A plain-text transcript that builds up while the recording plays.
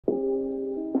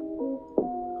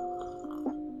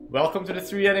Welcome to the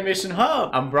 3D Animation Hub.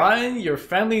 I'm Brian, your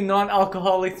friendly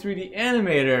non-alcoholic 3D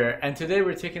animator, and today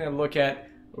we're taking a look at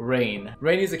Rain.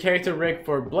 Rain is a character rig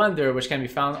for Blender, which can be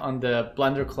found on the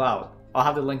Blender Cloud. I'll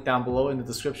have the link down below in the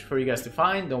description for you guys to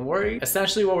find, don't worry.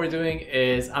 Essentially what we're doing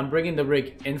is I'm bringing the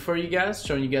rig in for you guys,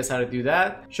 showing you guys how to do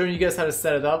that, showing you guys how to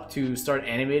set it up to start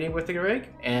animating with the rig.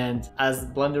 And as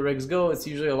Blender rigs go, it's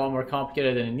usually a lot more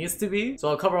complicated than it needs to be. So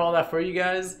I'll cover all that for you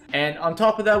guys. And on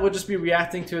top of that, we'll just be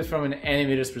reacting to it from an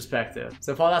animator's perspective.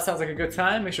 So if all that sounds like a good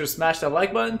time, make sure to smash that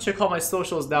like button, check all my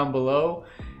socials down below,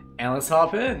 and let's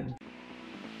hop in.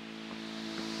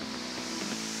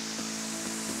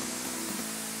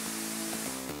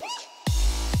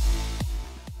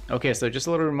 Okay, so just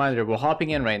a little reminder, we're hopping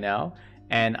in right now,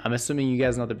 and I'm assuming you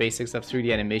guys know the basics of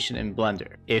 3D animation in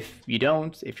Blender. If you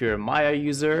don't, if you're a Maya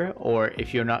user, or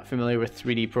if you're not familiar with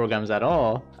 3D programs at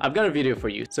all, I've got a video for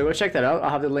you. So go check that out.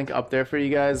 I'll have the link up there for you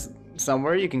guys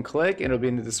somewhere. You can click, it'll be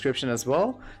in the description as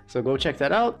well. So go check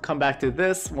that out. Come back to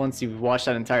this once you've watched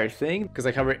that entire thing, because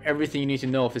I cover everything you need to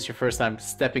know if it's your first time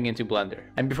stepping into Blender.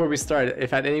 And before we start,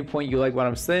 if at any point you like what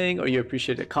I'm saying or you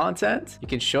appreciate the content, you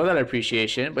can show that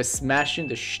appreciation by smashing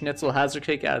the schnitzel hazard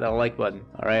kick out of that like button.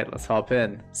 All right, let's hop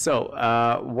in.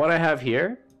 So what I have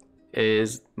here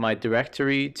is my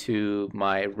directory to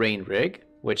my Rain rig,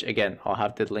 which again, I'll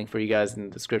have the link for you guys in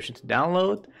the description to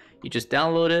download. You just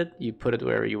download it, you put it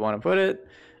wherever you want to put it.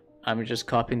 I'm just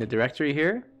copying the directory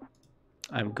here.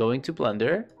 I'm going to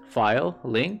Blender, File,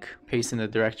 Link, pasting the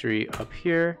directory up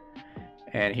here,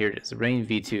 and here it is, Rain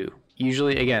v2.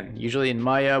 Usually in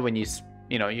Maya, when you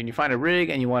find a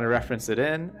rig and you want to reference it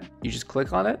in, you just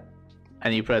click on it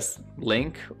and you press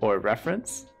Link or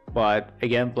Reference. But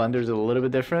again, Blender is a little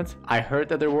bit different. I heard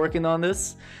that they're working on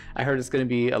this. I heard it's going to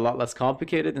be a lot less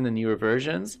complicated in the newer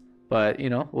versions, but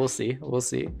we'll see.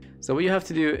 So what you have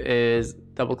to do is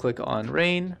double click on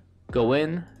Rain, go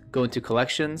into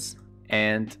Collections,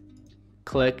 and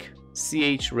click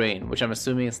CH Rain, which I'm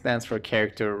assuming it stands for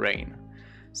Character Rain.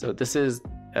 So this is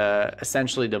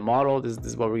essentially the model. This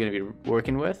is what we're going to be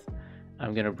working with.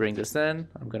 I'm going to bring this in,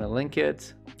 I'm going to link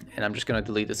it, and I'm just going to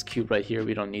delete this cube right here.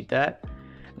 We don't need that.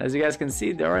 As you guys can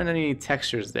see, there aren't any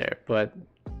textures there, but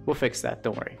we'll fix that,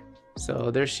 don't worry.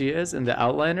 So there she is in the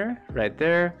outliner right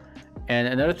there. And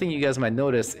another thing you guys might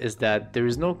notice is that there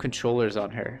is no controllers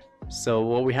on her. So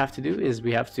what we have to do is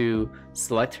we have to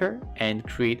select her and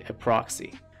create a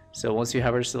proxy. So once you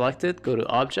have her selected, go to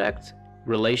Object,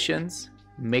 Relations,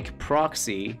 Make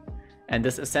Proxy, and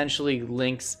this essentially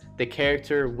links the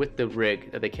character with the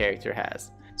rig that the character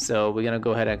has. So we're gonna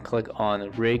go ahead and click on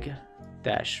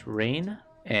Rig-Rain.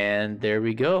 And there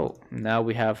we go. Now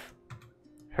we have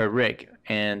her rig.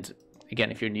 And again,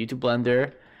 if you're new to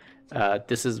Blender,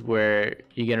 this is where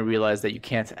you're gonna realize that you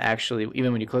can't actually,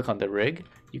 even when you click on the rig,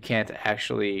 you can't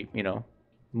actually,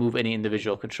 move any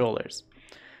individual controllers.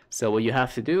 So what you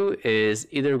have to do is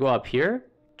either go up here,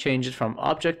 change it from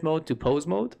object mode to pose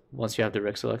mode once you have the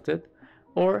rig selected,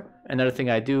 or another thing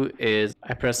I do is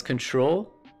I press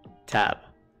Control Tab,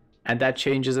 and that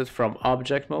changes it from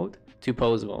object mode to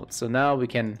pose mode. So now we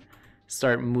can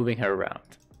start moving her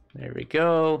around. There we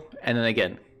go. And then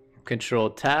again,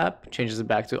 Control Tab changes it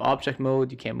back to object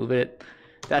mode. You can't move it.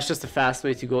 That's just a fast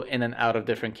way to go in and out of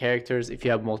different characters if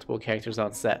you have multiple characters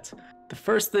on set. The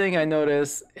first thing I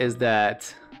notice is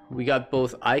that we got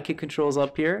both IK controls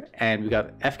up here and we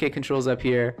got FK controls up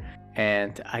here,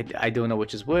 and I don't know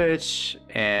which is which.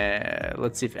 And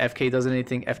let's see if FK does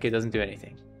anything. FK doesn't do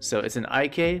anything. So it's an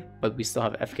IK, but we still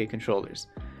have FK controllers.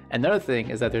 Another thing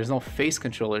is that there's no face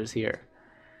controllers here,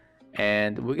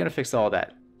 and we're gonna fix all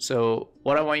that. So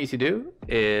what I want you to do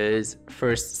is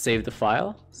first save the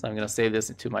file. So I'm gonna save this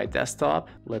into my desktop.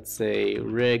 Let's say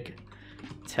rig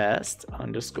test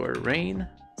 _ rain,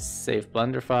 save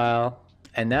Blender file.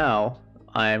 And now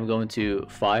I'm going to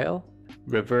File,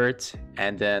 Revert,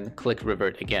 and then click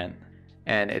Revert again.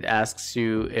 And it asks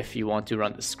you if you want to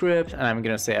run the script, and I'm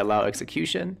gonna say allow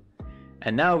execution.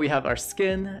 And now we have our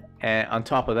skin, and on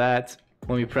top of that,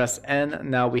 when we press N,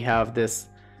 now we have this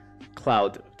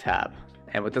cloud tab.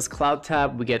 And with this cloud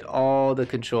tab, we get all the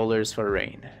controllers for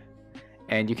Rain.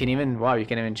 And you can even, wow, you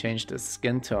can even change the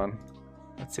skin tone.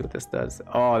 Let's see what this does.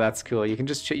 Oh, that's cool. You can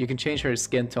just you can change her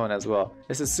skin tone as well.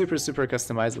 This is super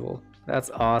customizable. That's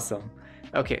awesome.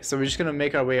 Okay, so we're just gonna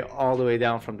make our way all the way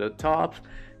down from the top.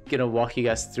 Gonna walk you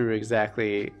guys through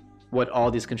exactly what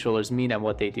all these controllers mean and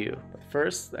what they do. But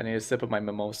first, I need a sip of my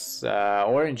mimosa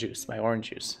orange juice, my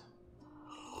orange juice.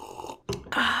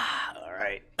 All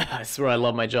right, I swear I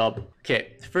love my job.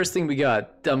 Okay, first thing we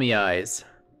got, dummy eyes.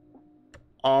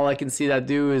 All I can see that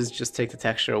do is just take the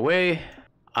texture away.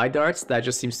 Eye darts, that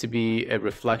just seems to be a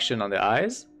reflection on the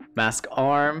eyes. Mask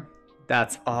arm,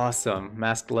 that's awesome.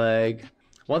 Mask leg.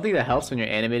 One thing that helps when you're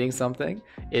animating something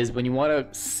is when you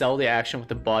want to sell the action with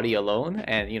the body alone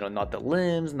and, you know, not the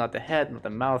limbs, not the head, not the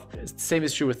mouth. The same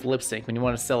is true with lip sync. When you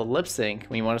want to sell lip sync,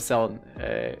 when you want to sell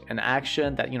an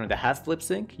action that, you know, that has lip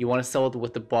sync, you want to sell it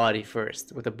with the body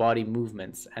first, with the body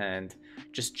movements and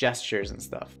just gestures and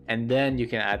stuff. And then you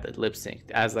can add the lip sync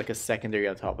as like a secondary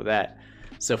on top of that.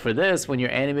 So for this, when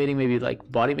you're animating maybe like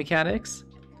body mechanics,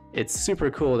 it's super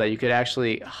cool that you could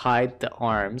actually hide the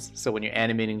arms. So when you're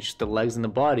animating just the legs and the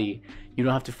body, you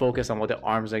don't have to focus on what the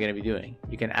arms are going to be doing.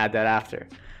 You can add that after.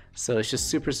 So it's just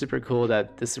super cool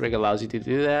that this rig allows you to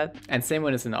do that. And same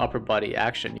when it's an upper body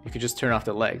action, you could just turn off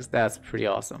the legs. That's pretty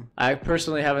awesome. I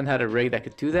personally haven't had a rig that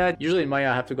could do that. Usually in Maya,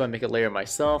 I have to go and make a layer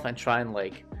myself and try and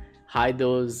like hide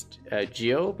those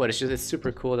geo, but it's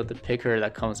super cool that the picker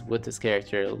that comes with this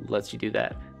character lets you do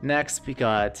that. Next, we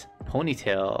got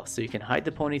ponytail. So you can hide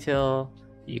the ponytail,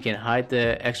 you can hide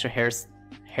the extra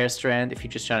hair strand if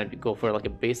you're just trying to go for like a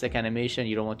basic animation,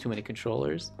 you don't want too many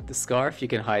controllers. The scarf, you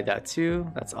can hide that too.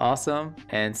 That's awesome.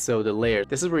 And so the layer,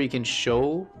 this is where you can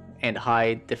show and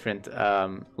hide different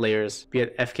layers, be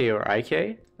it FK or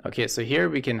IK. Okay, so here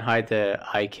we can hide the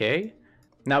IK.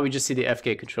 Now we just see the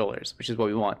FK controllers, which is what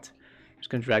we want. Just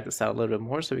gonna drag this out a little bit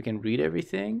more so we can read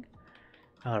everything.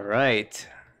 All right,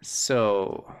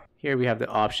 so here we have the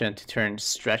option to turn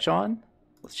stretch on.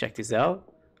 Let's check these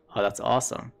out. Oh, that's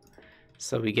awesome.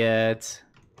 So we get,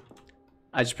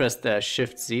 I just pressed the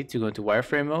Shift Z to go into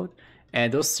wireframe mode,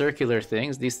 and those circular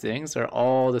things, these things are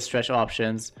all the stretch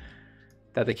options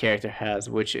that the character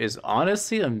has, which is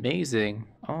honestly amazing.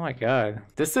 Oh my god,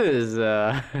 this is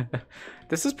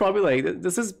this is probably like,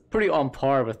 this is pretty on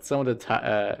par with some of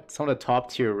the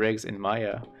top tier rigs in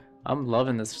Maya. I'm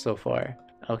loving this so far.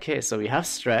 Okay, so we have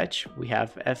stretch, we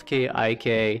have FK,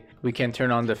 IK, we can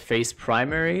turn on the face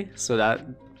primary, so that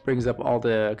brings up all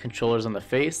the controllers on the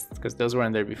face because those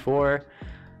weren't there before.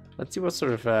 Let's see what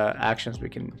sort of actions we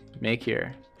can make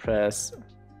here. Press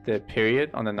the period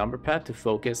on the number pad to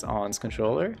focus on its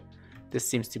controller. This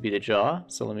seems to be the jaw,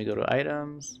 so let me go to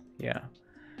items.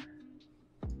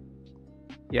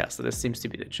 Yeah, so this seems to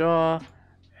be the jaw,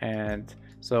 and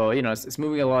so, you know, it's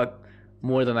moving a lot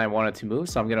more than I want it to move,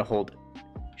 so I'm gonna hold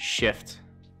shift,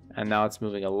 and now it's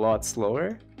moving a lot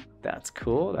slower. That's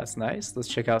cool, that's nice. Let's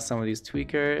check out some of these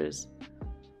tweakers.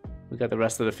 We got the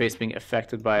rest of the face being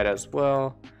affected by it as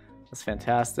well. That's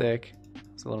fantastic.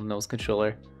 It's a little nose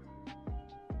controller.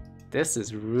 This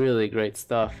is really great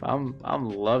stuff. I'm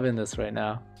loving this right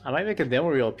now. I might make a demo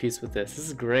reel piece with this. This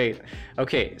is great.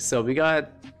 Okay, so we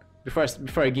got,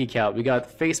 before I geek out, we got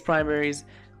face primaries,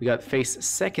 we got face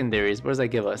secondaries. What does that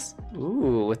give us?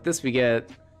 Ooh, with this we get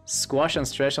squash and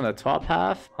stretch on the top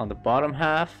half, on the bottom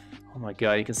half. Oh my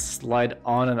god, you can slide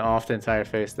on and off the entire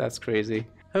face. That's crazy.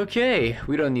 Okay,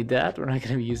 we don't need that. We're not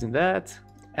going to be using that.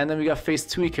 And then we got face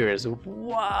tweakers.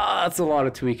 Wow, that's a lot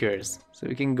of tweakers. So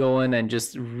we can go in and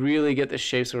just really get the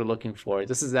shapes we're looking for.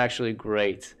 This is actually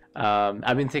great.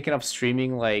 I've been taking up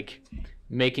streaming, like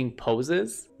making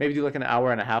poses. Maybe do like an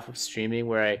hour and a half of streaming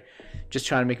where I just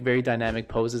try to make very dynamic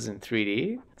poses in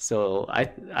 3D. So I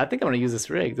think I'm gonna use this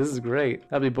rig. This is great.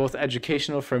 That'll be both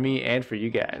educational for me and for you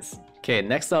guys. Okay,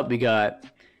 next up we got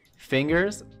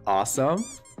fingers. Awesome.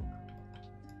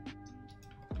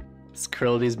 Let's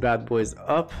curl these bad boys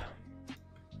up.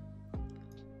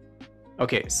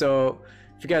 Okay, so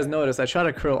if you guys notice, I try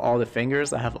to curl all the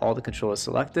fingers. I have all the controllers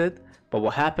selected, but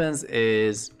what happens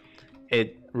is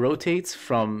it rotates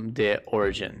from the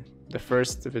origin, the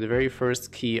very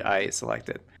first key I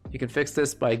selected. You can fix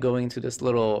this by going to this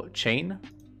little chain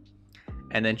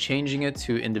and then changing it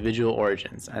to individual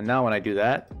origins. And now when I do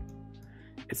that,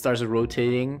 it starts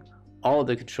rotating all of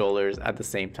the controllers at the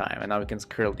same time. And now we can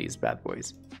curl these bad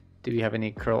boys. Do we have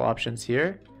any curl options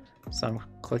here? So I'm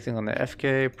clicking on the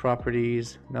FK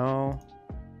properties. No.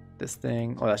 This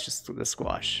thing. Oh, that's just the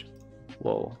squash.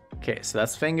 Whoa. Okay, so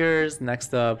that's fingers.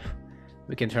 Next up,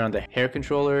 we can turn on the hair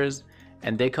controllers,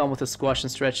 and they come with a squash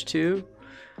and stretch too.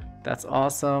 That's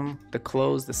awesome. The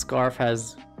clothes, the scarf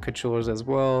has controllers as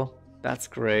well. That's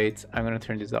great. I'm gonna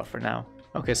turn these off for now.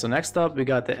 Okay, so next up, we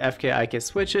got the FK IK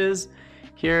switches.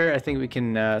 Here, I think we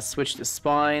can switch the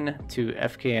spine to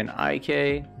FK and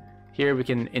IK. Here we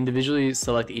can individually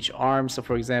select each arm. So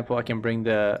for example, I can bring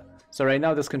so right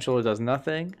now this controller does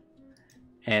nothing.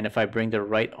 And if I bring the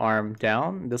right arm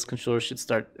down, this controller should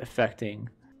start affecting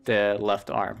the left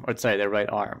arm, or sorry, the right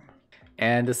arm.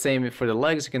 And the same for the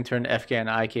legs, you can turn FK and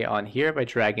IK on here by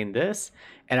dragging this.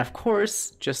 And of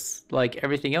course, just like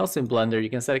everything else in Blender, you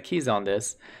can set keys on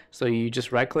this. So you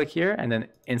just right click here and then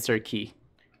insert key.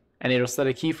 and it'll set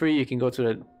a key for you. You can go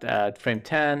to the frame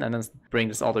 10 and then bring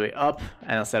this all the way up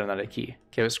and I'll set another key.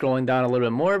 Okay, we're scrolling down a little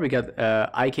bit more. We got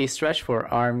IK stretch for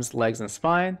arms, legs, and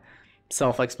spine.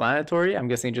 Self-explanatory. I'm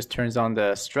guessing it just turns on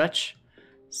the stretch.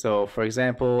 So for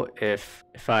example, if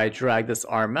I drag this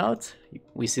arm out,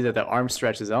 we see that the arm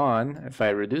stretch is on. If I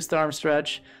reduce the arm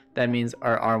stretch, that means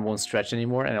our arm won't stretch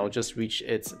anymore and it'll just reach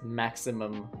its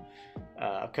maximum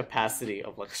capacity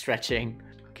of like stretching.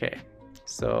 Okay,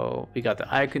 so we got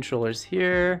the eye controllers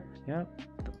here. Yeah,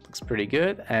 that looks pretty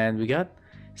good. And we got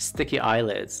sticky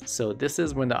eyelids. So this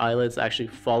is when the eyelids actually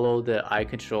follow the eye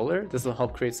controller. This will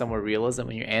help create some more realism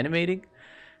when you're animating.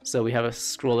 So we have a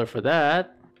scroller for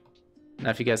that. Now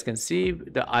if you guys can see,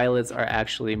 the eyelids are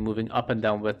actually moving up and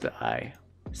down with the eye.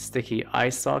 Sticky eye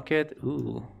socket.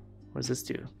 Ooh, what does this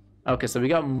do? Okay, so we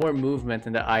got more movement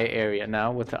in the eye area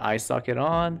now with the eye socket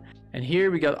on. And here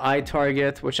we got eye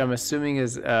target, which I'm assuming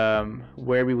is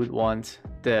where we would want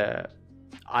the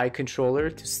eye controller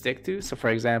to stick to. So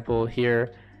for example,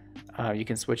 here you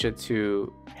can switch it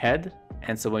to head.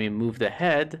 And so when you move the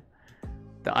head,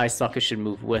 the eye socket should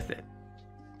move with it.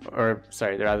 Or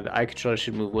sorry, rather the eye controller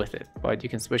should move with it. But you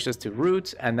can switch this to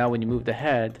root, and now when you move the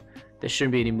head, there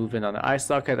shouldn't be any movement on the eye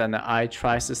socket, and the eye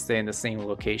tries to stay in the same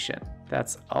location.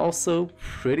 That's also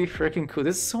pretty freaking cool.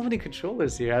 There's so many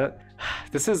controllers here.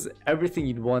 This is everything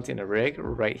you'd want in a rig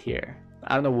right here.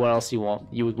 I don't know what else you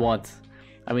would want.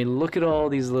 I mean, look at all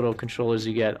these little controllers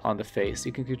you get on the face.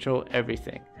 You can control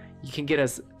everything. You can get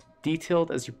as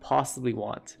detailed as you possibly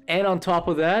want. And on top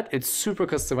of that, it's super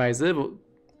customizable.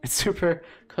 It's super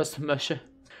customizable.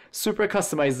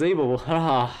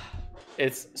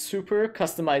 It's super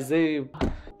customizable.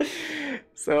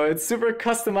 So it's super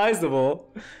customizable,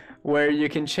 where you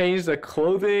can change the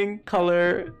clothing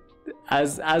color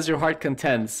as your heart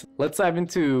contents. Let's dive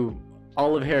into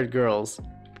olive-haired girls.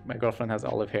 My girlfriend has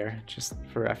olive hair, just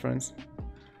for reference.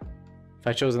 If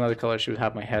I chose another color, she would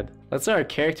have my head. Let's say our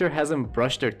character hasn't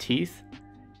brushed their teeth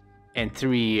in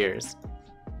 3 years.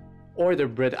 Or they're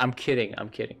Brit. I'm kidding.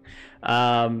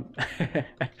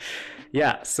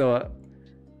 Yeah, so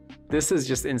this is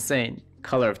just insane.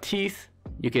 Color of teeth.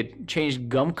 You could change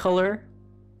gum color.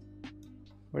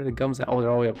 Where are the gums at? Oh,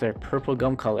 they're all the way up there. Purple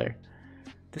gum color.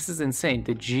 This is insane.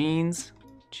 The jeans,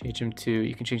 change them to,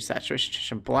 you can change saturation, change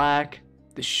them black.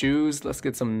 The shoes, let's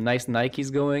get some nice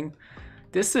Nikes going.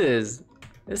 This is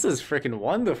freaking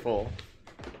wonderful.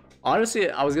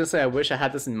 Honestly, I was gonna say I wish I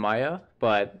had this in Maya,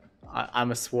 but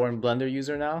I'm a sworn Blender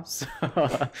user now, so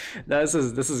this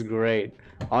is great.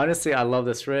 Honestly, I love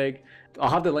this rig. I'll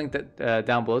have the link that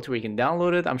down below to where you can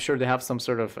download it. I'm sure they have some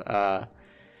sort of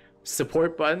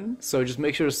support button, so just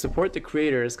make sure to support the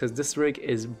creators because this rig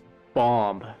is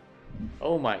bomb.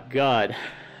 Oh my god.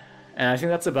 And I think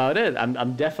that's about it.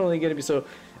 I'm definitely gonna be, so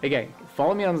again,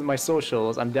 follow me on my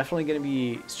socials. I'm definitely gonna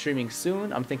be streaming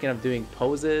soon. I'm thinking of doing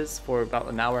poses for about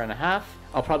an hour and a half.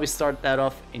 I'll probably start that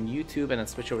off in YouTube and then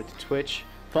switch over to Twitch.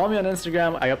 Follow me on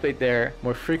Instagram. I update there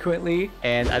more frequently.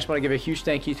 And I just want to give a huge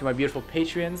thank you to my beautiful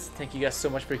Patreons. Thank you guys so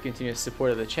much for your continuous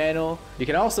support of the channel. You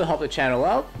can also help the channel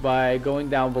out by going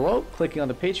down below, clicking on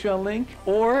the Patreon link,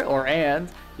 and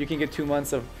you can get 2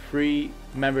 months of free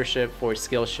membership for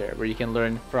Skillshare, where you can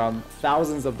learn from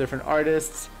thousands of different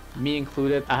artists, me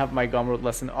included. I have my Gumroad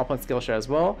lesson up on Skillshare as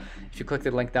well. If you click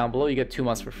the link down below, you get 2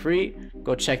 months for free.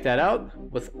 Go check that out.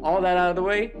 With all that out of the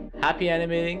way, happy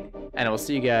animating, and I will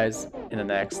see you guys in the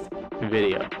next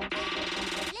video.